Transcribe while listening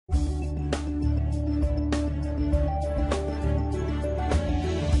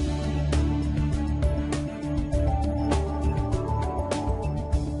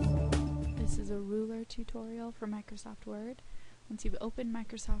tutorial for Microsoft Word. Once you've opened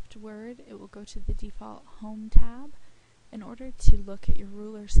Microsoft Word, it will go to the default Home tab. In order to look at your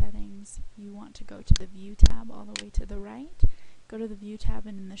ruler settings, you want to go to the View tab all the way to the right. Go to the View tab,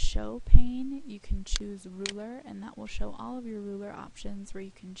 and in the Show pane, you can choose Ruler, and that will show all of your ruler options where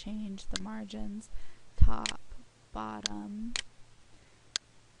you can change the margins, top, bottom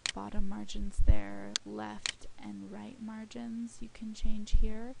margins there, left and right margins you can change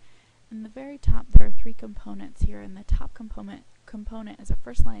here. In the very top, there are three components here, and the top component is a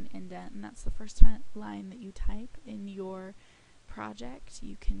first line indent, and that's the first line that you type in your project.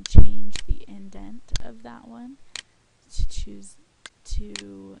 You can change the indent of that one to choose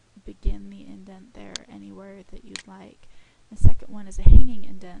to begin the indent there anywhere that you'd like. The second one is a hanging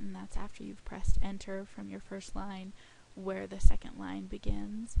indent, and that's after you've pressed enter from your first line where the second line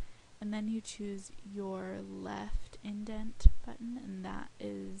begins. And then you choose your left indent button, and that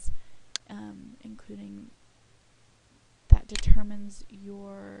is that determines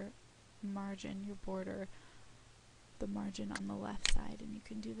your margin, your border, the margin on the left side, and you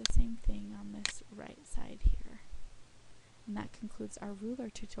can do the same thing on this right side here. And that concludes our ruler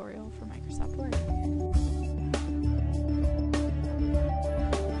tutorial for Microsoft Word.